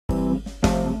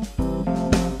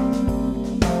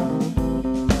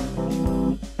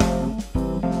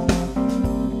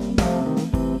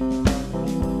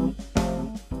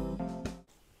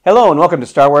Hello and welcome to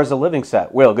Star Wars The Living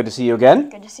Set. Will, good to see you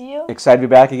again. Good to see you. Excited to be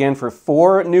back again for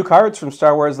 4 new cards from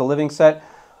Star Wars The Living Set.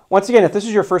 Once again, if this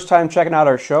is your first time checking out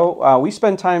our show, we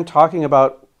spend time talking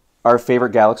about our favorite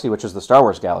galaxy, which is the Star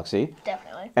Wars galaxy.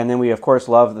 Definitely. And then we, of course,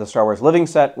 love the Star Wars Living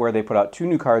Set, where they put out 2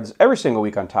 new cards every single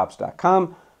week on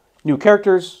Topps.com. New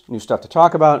characters, new stuff to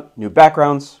talk about, new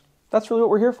backgrounds. That's really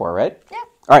what we're here for, right? Yeah.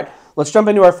 All right, let's jump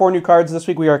into our 4 new cards. This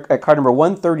week we are at card number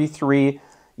 133.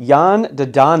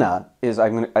 Dodonna is,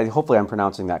 hopefully I'm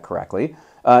pronouncing that correctly.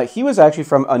 He was actually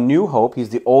from A New Hope. He's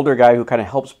the older guy who kind of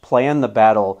helps plan the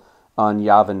battle on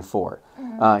Yavin 4.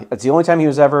 It's the only time he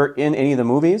was ever in any of the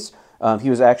movies.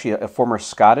 He was actually a former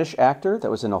Scottish actor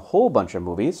that was in a whole bunch of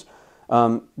movies.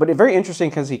 But it's very interesting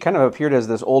because he kind of appeared as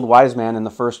this old wise man in the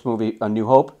first movie, A New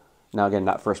Hope. Now, again,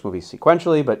 not first movie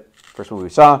sequentially, but first movie we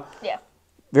saw. Yeah.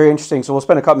 Very interesting. So we'll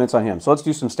spend a couple minutes on him. So let's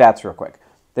do some stats real quick.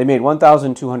 They made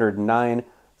 1,209.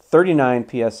 39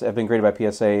 have been graded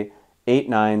by PSA, 8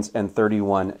 9s, and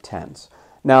 31 10s.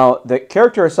 Now, the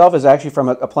character itself is actually from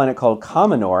a planet called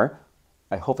Kaminoor.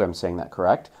 I hope I'm saying that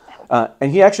correct.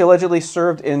 And he actually allegedly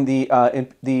served in the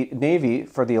Navy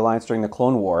for the Alliance during the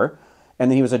Clone War.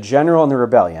 And then he was a general in the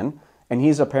Rebellion. And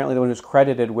he's apparently the one who's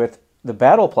credited with the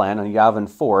battle plan on Yavin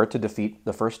 4 to defeat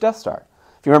the first Death Star.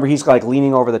 If you remember, he's like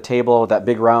leaning over the table with that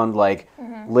big round, like,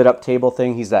 lit up table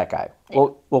thing. He's that guy. Yeah.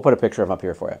 We'll put a picture of him up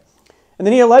here for you. And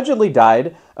then he allegedly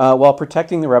died while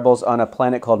protecting the rebels on a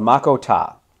planet called Mako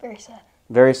Ta. Very sad.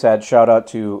 Very sad. Shout out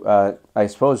to, I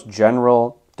suppose,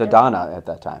 General Dodonna at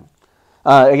that time.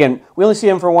 Again, we only see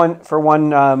him for one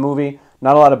movie.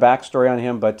 Not a lot of backstory on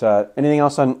him, but anything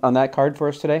else on that card for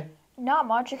us today? Not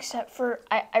much, except for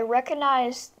I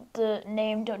recognize the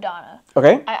name Dodonna.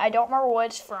 Okay. I don't remember what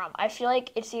it's from. I feel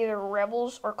like it's either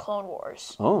Rebels or Clone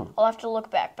Wars. Oh. I'll have to look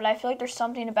back, but I feel like there's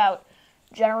something about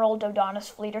General Dodonna's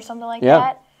fleet or something like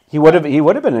that. He would have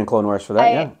been in Clone Wars for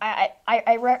that.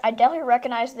 I definitely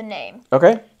recognize the name.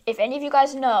 Okay. If any of you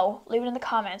guys know, leave it in the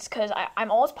comments because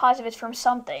I'm almost positive it's from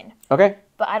something. Okay.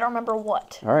 But I don't remember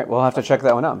what. All right, we'll have to check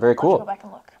that one out. Very cool. I'll have to go back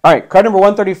and look. All right, card number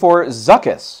 134,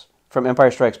 Zuckuss from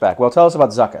Empire Strikes Back. Well, tell us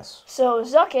about Zuckuss. So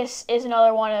Zuckuss is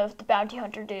another one of the bounty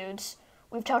hunter dudes.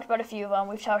 We've talked about a few of them.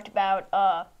 We've talked about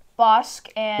Bosk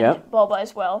and Boba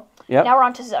as well. Yep. Now we're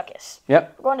on to Zuckuss.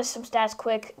 Yep. We're going to some stats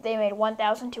quick. They made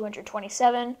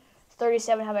 1,227.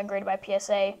 37 have been graded by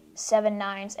PSA, 7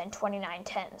 9s, and 29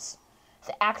 10s.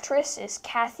 The actress is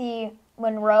Kathy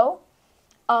Monroe.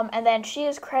 And then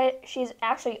she's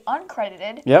actually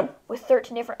uncredited with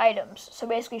 13 different items. So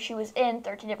basically she was in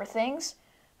 13 different things,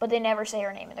 but they never say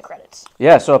her name in the credits.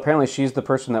 Yeah, so apparently she's the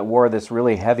person that wore this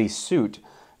really heavy suit.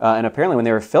 And apparently when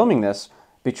they were filming this,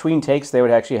 between takes, they would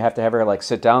actually have to have her like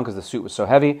sit down because the suit was so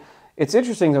heavy. It's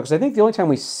interesting, though, because I think the only time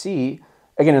we see,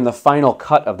 again, in the final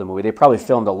cut of the movie, they probably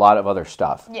filmed a lot of other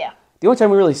stuff. Yeah. The only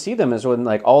time we really see them is when,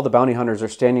 like, all the bounty hunters are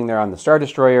standing there on the Star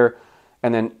Destroyer,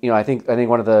 and then, you know, I think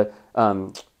one of the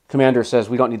commanders says,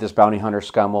 "We don't need this bounty hunter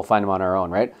scum. We'll find them on our own."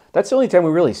 Right? That's the only time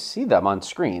we really see them on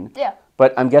screen. Yeah.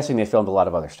 But I'm guessing they filmed a lot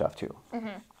of other stuff too.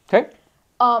 Okay.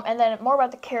 And then more about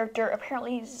the character.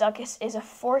 Apparently, Zuckuss is a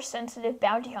Force-sensitive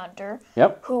bounty hunter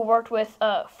who worked with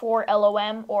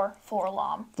 4LOM or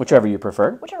 4-LOM. Whichever you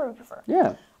prefer. Whichever you prefer.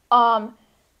 Yeah.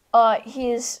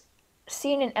 He's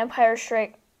seen in Empire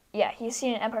Strikes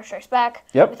Back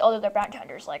with all of their bounty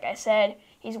hunters. Like I said,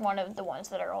 he's one of the ones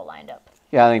that are all lined up.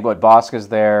 Yeah, I think Bosk is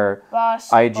there.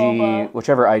 Bosk, IG, Boba,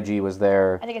 whichever IG was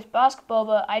there. I think it's Bosk,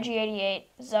 Boba, IG-88,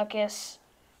 Zuckuss,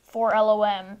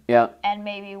 4LOM, and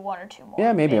maybe 1 or 2 more.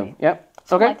 Yeah, maybe.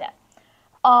 Something like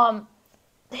that.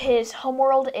 His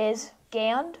homeworld is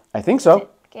Gand. I think so.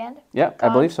 Gand? Yeah, I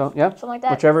believe so. Yeah. Something like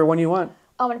that. Whichever one you want.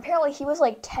 And apparently he was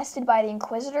like tested by the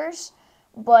Inquisitors,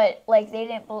 but like they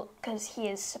didn't, because he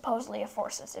is supposedly a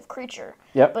Force-sensitive creature.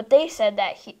 Yep. But they said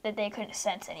that they couldn't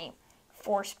sense any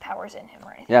Force powers in him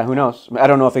or anything. Yeah, who knows? I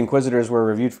don't know if Inquisitors were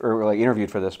reviewed or like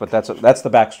interviewed for this, but that's the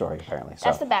backstory apparently. So.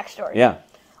 That's the backstory. Yeah.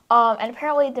 And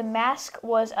apparently the mask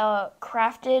was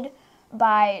crafted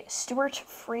by Stuart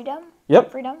Freedom.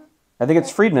 Yep. Freedom. I think it's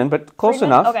Friedman, but close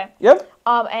enough. Okay. Yep.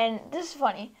 And this is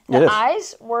funny. The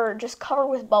eyes were just covered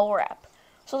with bubble wrap.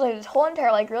 So it's like this whole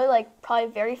entire, like, really, like, probably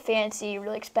very fancy,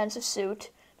 really expensive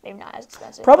suit. Maybe not as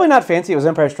expensive. Probably not fancy. It was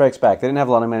Empire Strikes Back. They didn't have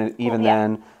a lot of money even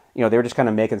then. You know, they were just kind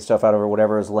of making stuff out of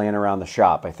whatever was laying around the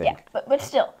shop, I think. Yeah, but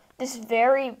still, this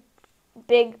very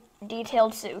big,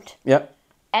 detailed suit. Yep.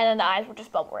 And then the eyes were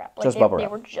just bubble wrap. Like, just bubble wrap.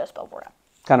 They were just bubble wrap.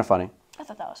 Kind of funny. I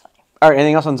thought that was funny. All right,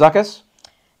 anything else on Zuckuss?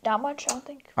 Not much, I don't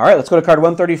think. All right, let's go to card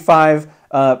 135.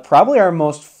 Probably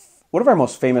one of our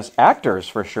most famous actors,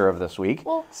 for sure, of this week.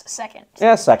 Well, second.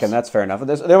 Yeah, second. That's fair enough.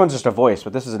 That one's just a voice,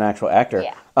 but this is an actual actor.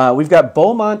 Yeah. We've got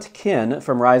Beaumont Kin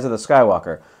from Rise of the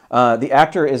Skywalker. The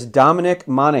actor is Dominic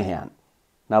Monaghan.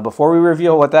 Now, before we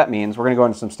reveal what that means, we're going to go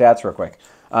into some stats real quick.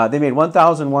 They made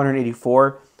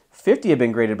 1,184. 50 have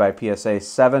been graded by PSA,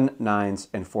 7 9s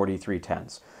and 43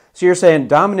 10s. So you're saying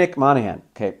Dominic Monaghan.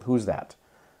 Okay, who's that?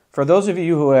 For those of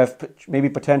you who have maybe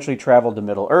potentially traveled to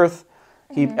Middle-earth,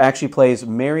 he actually plays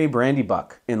Merry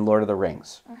Brandybuck in Lord of the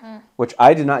Rings, which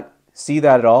I did not see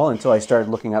that at all until I started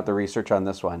looking at the research on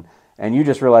this one. And you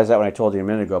just realized that when I told you a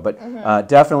minute ago. But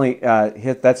definitely,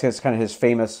 that's kind of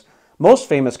his most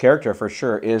famous character for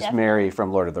sure is Merry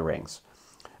from Lord of the Rings.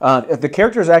 The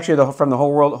character is actually from the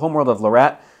homeworld of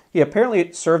Lorat. He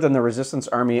apparently served in the Resistance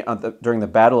Army during the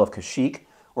Battle of Kashyyyk,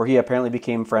 where he apparently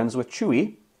became friends with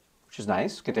Chewie, which is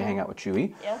nice. Get to hang out with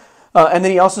Chewie. Yeah. And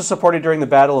then he also supported during the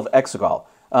Battle of Exegol.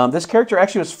 This character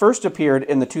actually was first appeared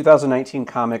in the 2019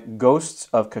 comic Ghosts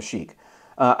of Kashyyyk.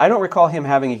 I don't recall him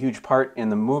having a huge part in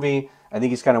the movie. I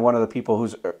think he's kind of one of the people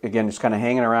who's, again, just kind of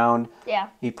hanging around. Yeah.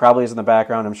 He probably is in the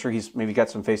background. I'm sure he's maybe got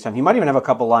some face time. He might even have a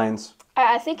couple lines.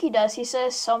 I think he does. He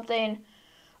says something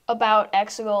about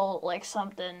Exegol, like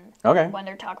something when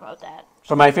they're talking about that.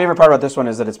 So my favorite part about this one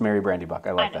is that it's Merry Brandybuck.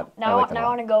 I like that. Now I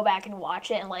want to go back and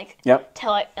watch it and like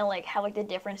tell it and like how like the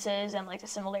differences and like the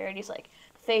similarities, like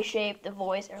face shape, the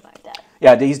voice, everything like that.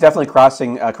 Yeah, he's definitely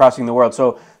crossing the world.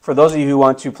 So for those of you who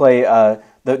want to play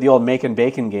the old Make and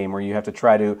Bacon game where you have to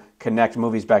try to connect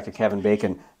movies back to Kevin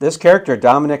Bacon, this character,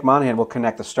 Dominic Monaghan, will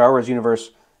connect the Star Wars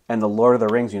universe and the Lord of the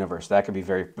Rings universe. That could be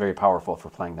very, very powerful for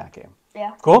playing that game.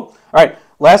 Yeah. Cool? All right,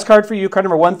 last card for you, card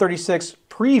number 136,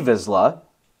 Pre-Vizsla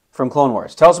from Clone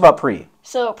Wars. Tell us about Pre.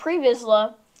 So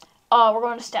Pre-Vizsla, we're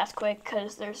going to stats quick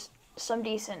because there's some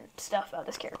decent stuff about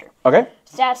this character. Okay.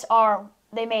 Stats are,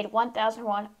 they made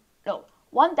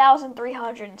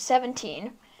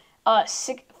 1,317,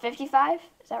 55,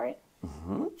 is that right?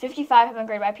 55 have been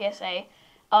graded by PSA,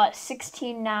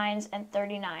 16 9s and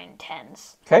 39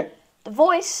 10s. Okay. The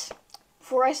voice,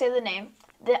 before I say the name,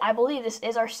 I believe this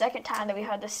is our second time that we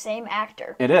had the same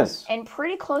actor. It is. And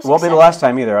pretty close. It won't be the last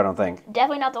time either, I don't think.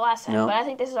 Definitely not the last time, but I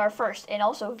think this is our first, and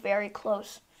also very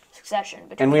close succession.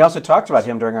 And we also talked about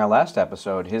him during our last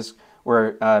episode.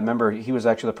 Remember, he was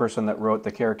actually the person that wrote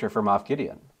the character for Moff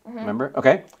Gideon. Remember?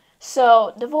 Okay.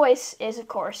 So the voice is, of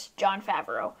course, Jon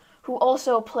Favreau, who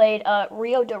also played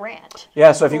Rio Durant.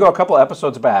 Yeah, so if you go a couple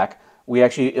episodes back, we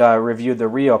actually reviewed the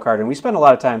Rio card, and we spent a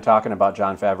lot of time talking about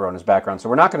Jon Favreau and his background, so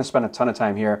we're not going to spend a ton of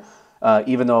time here,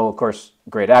 even though, of course,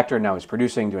 great actor, now he's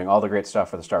producing, doing all the great stuff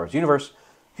for the Star Wars universe.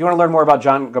 If you want to learn more about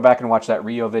Jon, go back and watch that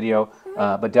Rio video,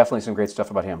 but definitely some great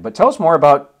stuff about him. But tell us more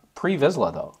about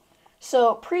Pre-Vizsla, though.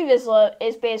 So Pre-Vizsla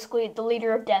is basically the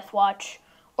leader of Death Watch,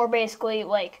 or basically,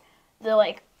 like, the,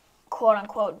 like,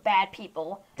 quote-unquote bad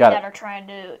people that are trying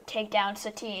to take down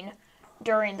Satine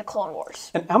during the Clone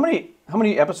Wars. And how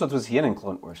many episodes was he in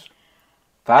Clone Wars?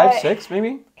 5, 6,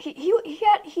 maybe? He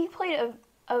played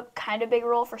a kind of big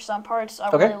role for some parts,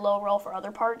 a really low role for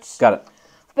other parts. Got it.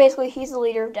 Basically, he's the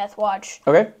leader of Death Watch.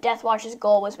 Okay. Death Watch's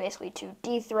goal was basically to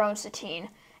dethrone Satine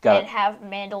and have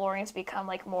Mandalorians become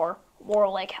like more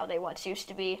warlike how they once used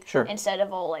to be. Sure. Instead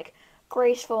of all like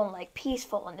graceful and like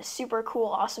peaceful in the super cool,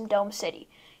 awesome dome city.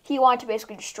 He wanted to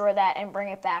basically destroy that and bring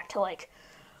it back to like,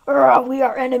 we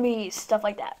are enemies, stuff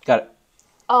like that. Got it.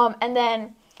 And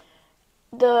then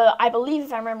I believe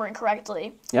if I'm remembering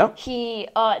correctly, he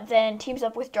then teams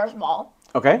up with Darth Maul.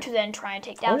 Okay. To then try and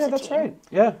take down Satine. That's right.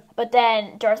 Yeah. But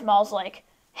then Darth Maul's like,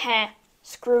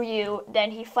 screw you.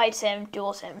 Then he fights him,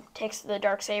 duels him, takes the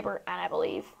Darksaber, and I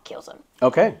believe kills him.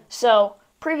 Okay. So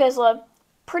Pre-Vizsla,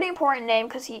 pretty important name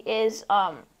because he is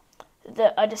a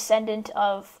descendant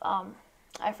of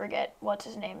I forget what's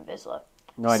his name, Vizsla.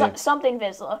 No idea. Something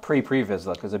Vizsla.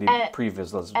 Pre-Vizsla, because it'd be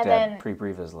Pre-Vizsla's dad.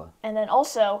 Pre-Vizsla. And then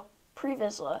also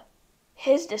Pre-Vizsla,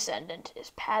 his descendant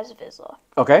is Paz Vizsla.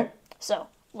 Okay. So a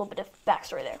little bit of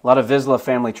backstory there. A lot of Vizsla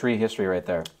family tree history right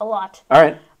there. A lot. All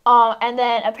right. And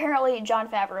then apparently Jon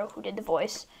Favreau, who did the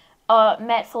voice,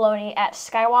 met Filoni at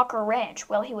Skywalker Ranch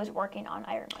while he was working on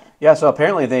Iron Man. Yeah, so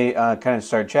apparently they kind of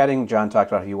started chatting. Jon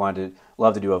talked about how he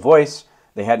loved to do a voice.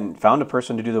 They hadn't found a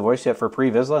person to do the voice yet for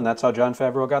Pre-Vizsla, and that's how Jon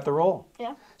Favreau got the role.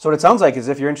 Yeah. So what it sounds like is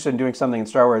if you're interested in doing something in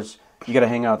Star Wars, you got to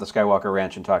hang out at the Skywalker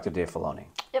Ranch and talk to Dave Filoni.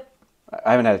 Yep.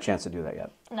 I haven't had a chance to do that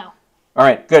yet. No. All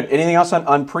right, good. Anything else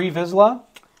on Pre-Vizsla?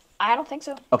 I don't think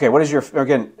so. Okay, what is your,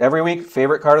 again, every week,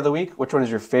 favorite card of the week? Which one is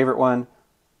your favorite one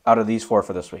out of these 4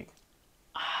 for this week?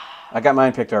 I got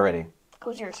mine picked already.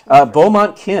 Who's yours?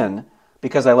 Beaumont Kin,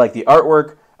 because I like the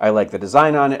artwork. I like the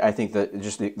design on it. I think that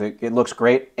it looks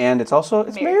great, and it's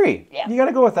Mary. Yeah. You got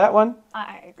to go with that one.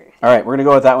 I agree. All right, we're going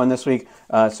to go with that one this week.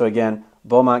 So again,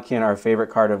 Beaumont Kin, our favorite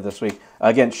card of this week.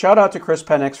 Again, shout out to Kris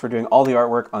Penix for doing all the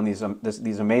artwork on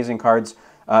these amazing cards.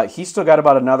 He's still got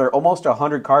about almost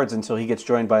 100 cards until he gets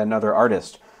joined by another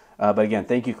artist. But again,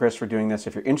 thank you, Kris, for doing this.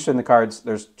 If you're interested in the cards,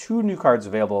 there's 2 new cards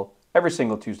available every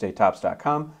single Tuesday,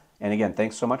 Topps.com. And again,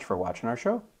 thanks so much for watching our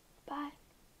show.